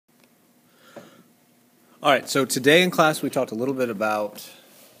Alright, so today in class we talked a little bit about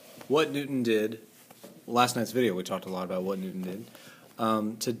what Newton did. Last night's video we talked a lot about what Newton did.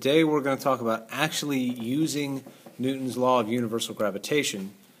 Today we're going to talk about actually using Newton's law of universal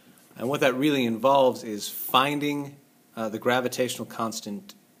gravitation, and what that really involves is finding the gravitational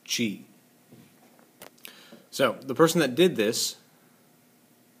constant g. So the person that did this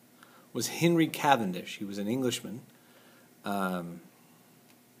was Henry Cavendish. He was an Englishman.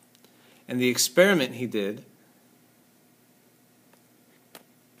 And the experiment he did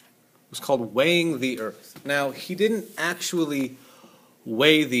was called weighing the Earth. Now, he didn't actually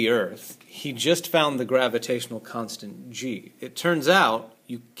weigh the Earth. He just found the gravitational constant g. It turns out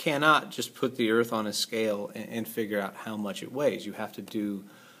you cannot just put the Earth on a scale and figure out how much it weighs. You have to do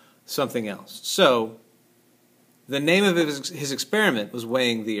something else. So, the name of his experiment was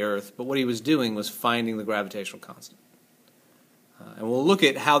weighing the Earth, but what he was doing was finding the gravitational constant. And we'll look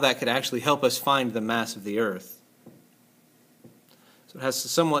at how that could actually help us find the mass of the Earth. So it has a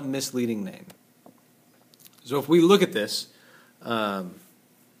somewhat misleading name. So if we look at this,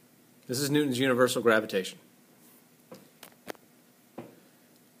 this is Newton's universal gravitation.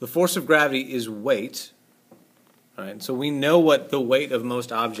 The force of gravity is weight. All right, so we know what the weight of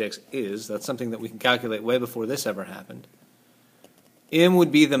most objects is. That's something that we can calculate way before this ever happened. M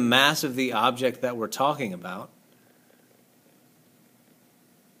would be the mass of the object that we're talking about.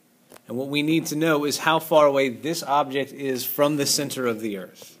 And what we need to know is how far away this object is from the center of the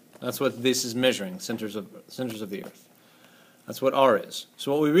Earth. That's what this is measuring, centers of the Earth. That's what R is.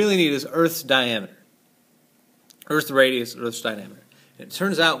 So what we really need is Earth's diameter. Earth's radius, Earth's diameter. And it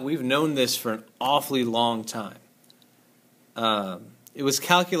turns out we've known this for an awfully long time. It was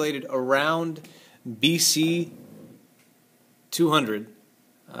calculated around BC 200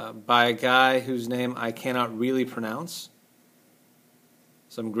 by a guy whose name I cannot really pronounce.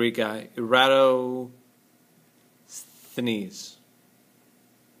 Some Greek guy, Eratosthenes.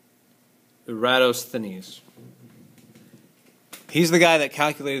 He's the guy that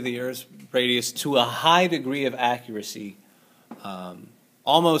calculated the Earth's radius to a high degree of accuracy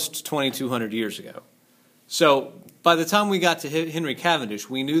almost 2,200 years ago. So by the time we got to Henry Cavendish,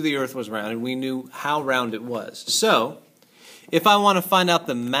 we knew the Earth was round and we knew how round it was. So if I want to find out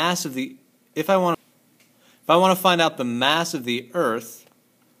the mass of the Earth,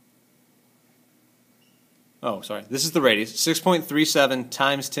 this is the radius, 6.37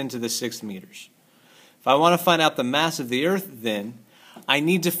 times 10 to the 6th meters. If I want to find out the mass of the Earth, then I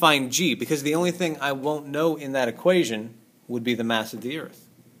need to find g, because the only thing I won't know in that equation would be the mass of the Earth.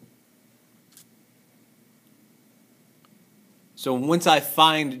 So once I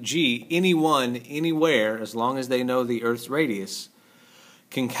find g, anyone, anywhere, as long as they know the Earth's radius,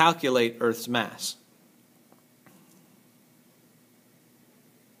 can calculate Earth's mass.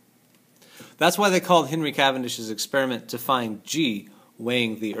 That's why they called Henry Cavendish's experiment to find g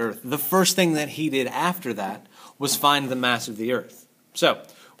weighing the Earth. The first thing that he did after that was find the mass of the Earth. So,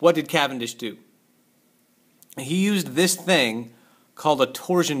 what did Cavendish do? He used this thing called a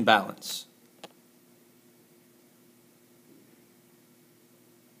torsion balance.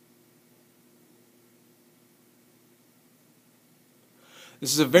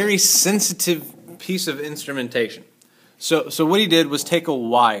 This is a very sensitive piece of instrumentation. So what he did was take a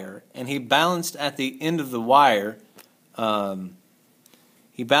wire, and he balanced at the end of the wire,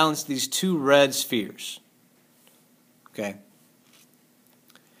 he balanced these two red spheres. Okay?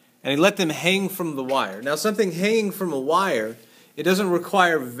 And he let them hang from the wire. Now, something hanging from a wire, it doesn't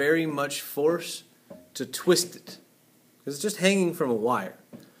require very much force to twist it, because it's just hanging from a wire.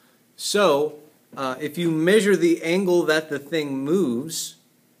 So, if you measure the angle that the thing moves,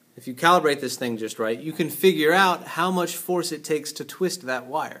 if you calibrate this thing just right, you can figure out how much force it takes to twist that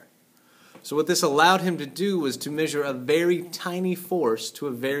wire. So what this allowed him to do was to measure a very tiny force to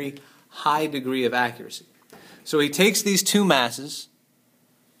a very high degree of accuracy. So he takes these two masses,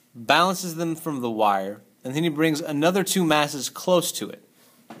 balances them from the wire, and then he brings another two masses close to it.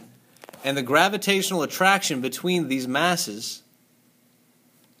 And the gravitational attraction between these masses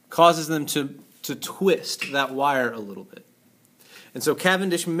causes them to twist that wire a little bit. And so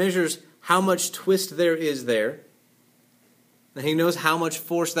Cavendish measures how much twist there is there, and he knows how much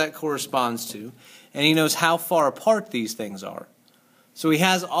force that corresponds to, and he knows how far apart these things are. So he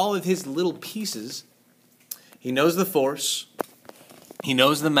has all of his little pieces. He knows the force, he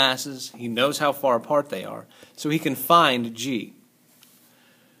knows the masses, he knows how far apart they are, so he can find g.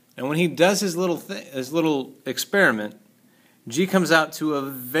 And when he does his little experiment, g comes out to a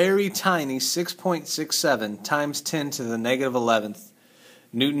very tiny 6.67 times 10 to the negative 11th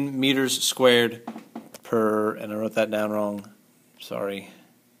Newton meters squared per, and I wrote that down wrong, sorry,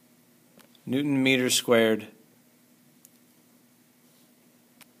 Newton meters squared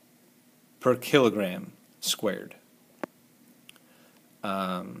per kilogram squared.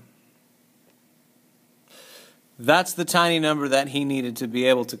 That's the tiny number that he needed to be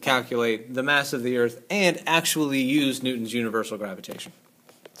able to calculate the mass of the Earth and actually use Newton's universal gravitation.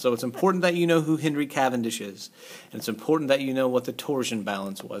 So it's important that you know who Henry Cavendish is, and it's important that you know what the torsion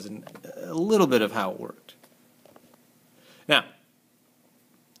balance was and a little bit of how it worked. Now,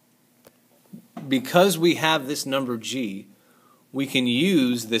 because we have this number g, we can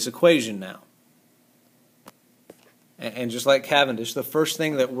use this equation now. And just like Cavendish, the first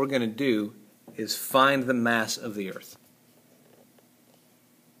thing that we're going to do is find the mass of the Earth.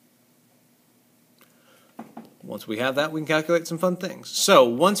 Once we have that, we can calculate some fun things. So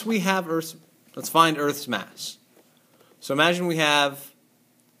once we have Earth's, let's find Earth's mass. So imagine we have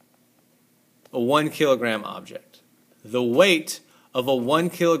a 1 kilogram object. The weight of a 1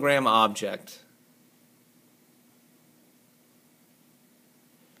 kilogram object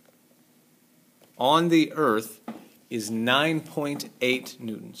on the Earth is 9.8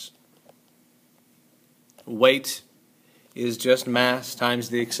 newtons. Weight is just mass times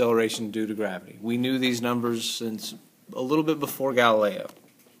the acceleration due to gravity. We knew these numbers since a little bit before Galileo.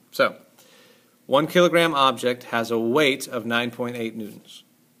 So, 1 kilogram object has a weight of 9.8 newtons.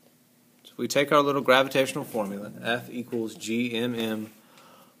 So if we take our little gravitational formula, F equals gmm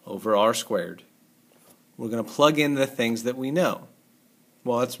over r squared, we're going to plug in the things that we know.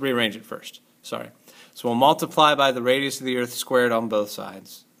 Well, let's rearrange it first. Sorry. So we'll multiply by the radius of the Earth squared on both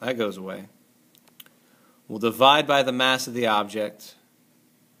sides. That goes away. We'll divide by the mass of the object,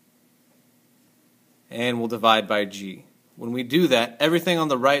 and we'll divide by g. When we do that, everything on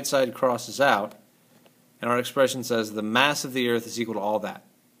the right side crosses out, and our expression says the mass of the Earth is equal to all that.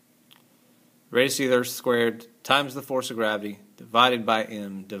 Radius of the Earth squared times the force of gravity divided by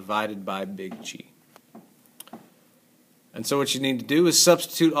m divided by big G. And so what you need to do is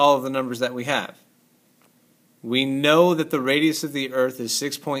substitute all of the numbers that we have. We know that the radius of the Earth is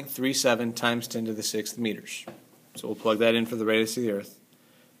 6.37 times 10 to the 6th meters. So we'll plug that in for the radius of the Earth.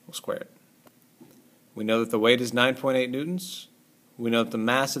 We'll square it. We know that the weight is 9.8 newtons. We know that the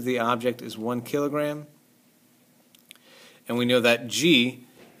mass of the object is 1 kilogram. And we know that G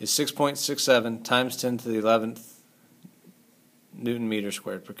is 6.67 times 10 to the 11th Newton meter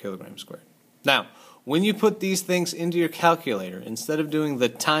squared per kilogram squared. Now, when you put these things into your calculator, instead of doing the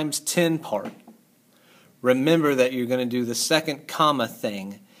times 10 part, remember that you're going to do the second comma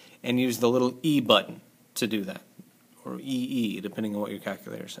thing and use the little E button to do that, or EE, depending on what your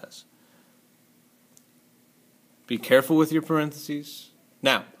calculator says. Be careful with your parentheses.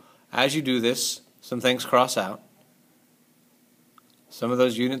 Now, as you do this, some things cross out. Some of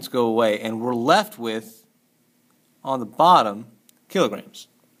those units go away, and we're left with, on the bottom, kilograms.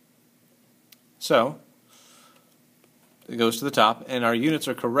 So, it goes to the top, and our units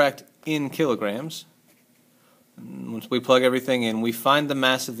are correct in kilograms. Once we plug everything in, we find the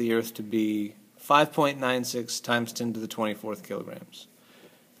mass of the Earth to be 5.96 times 10 to the 24th kilograms.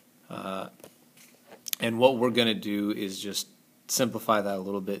 And what we're going to do is just simplify that a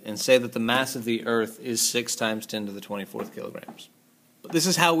little bit and say that the mass of the Earth is 6 times 10 to the 24th kilograms. But this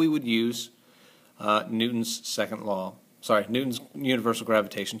is how we would use Newton's Newton's universal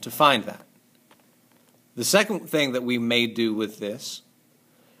gravitation to find that. The second thing that we may do with this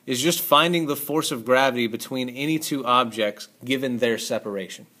is just finding the force of gravity between any two objects given their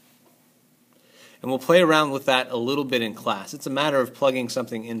separation. And we'll play around with that a little bit in class. It's a matter of plugging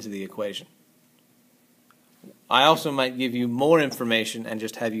something into the equation. I also might give you more information and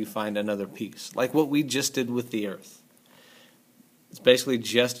just have you find another piece, like what we just did with the Earth. It's basically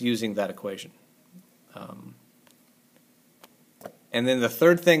just using that equation. And then the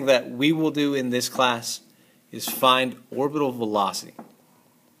third thing that we will do in this class is find orbital velocity,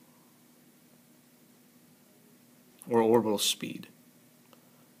 or orbital speed,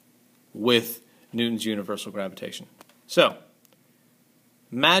 with Newton's universal gravitation. So,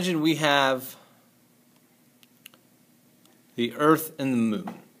 imagine we have the Earth and the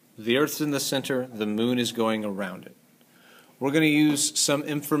Moon. The Earth's in the center, the Moon is going around it. We're going to use some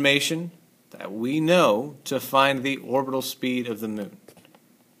information that we know to find the orbital speed of the Moon.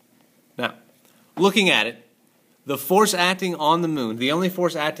 Now, looking at it, the force acting on the Moon, the only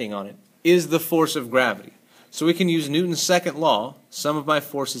force acting on it, is the force of gravity. So we can use Newton's second law, sum of my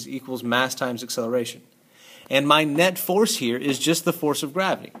forces equals mass times acceleration. And my net force here is just the force of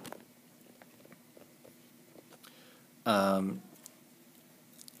gravity. And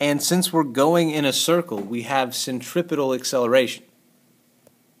since we're going in a circle, we have centripetal acceleration.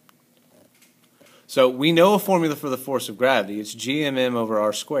 So we know a formula for the force of gravity. It's gmm over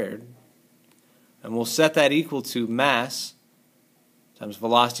r squared. And we'll set that equal to mass times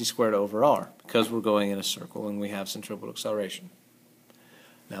velocity squared over r, because we're going in a circle and we have centripetal acceleration.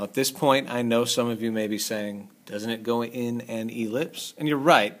 Now at this point, I know some of you may be saying, doesn't it go in an ellipse? And you're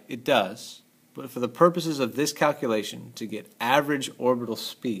right, it does. But for the purposes of this calculation, to get average orbital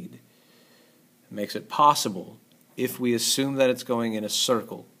speed, it makes it possible if we assume that it's going in a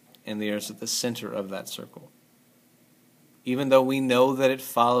circle and the Earth's at the center of that circle. Even though we know that it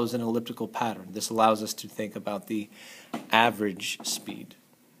follows an elliptical pattern, this allows us to think about the average speed,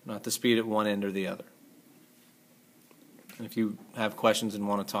 not the speed at one end or the other. And if you have questions and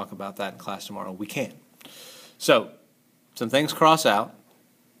want to talk about that in class tomorrow, we can. So, some things cross out.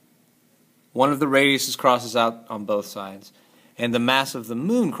 One of the radiuses crosses out on both sides, and the mass of the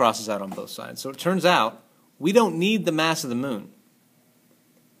moon crosses out on both sides. So it turns out we don't need the mass of the moon.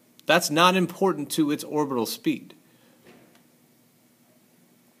 That's not important to its orbital speed.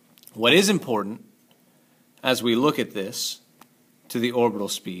 What is important, as we look at this, to the orbital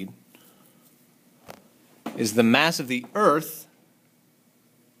speed, is the mass of the Earth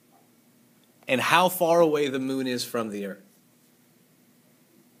and how far away the moon is from the Earth.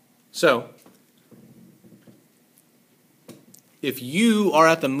 So, if you are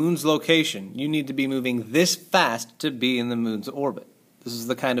at the moon's location, you need to be moving this fast to be in the moon's orbit. This is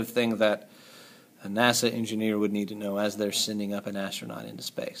the kind of thing that a NASA engineer would need to know as they're sending up an astronaut into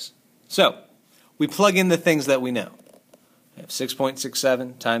space. So, we plug in the things that we know. We have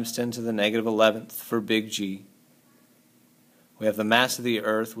 6.67 times 10 to the negative 11th for big G. We have the mass of the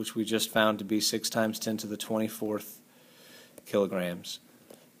Earth, which we just found to be 6 times 10 to the 24th kilograms.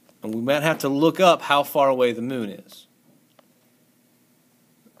 And we might have to look up how far away the moon is.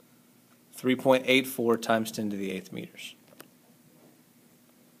 3.84 times 10 to the 8th meters.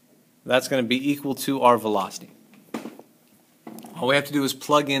 That's going to be equal to our velocity. All we have to do is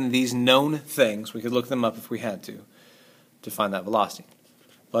plug in these known things. We could look them up if we had to find that velocity.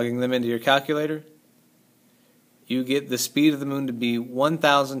 Plugging them into your calculator, you get the speed of the moon to be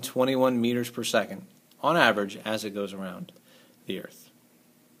 1,021 meters per second on average as it goes around the Earth.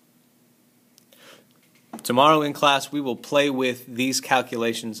 Tomorrow in class, we will play with these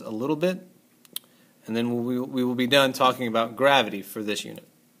calculations a little bit, and then we will be done talking about gravity for this unit.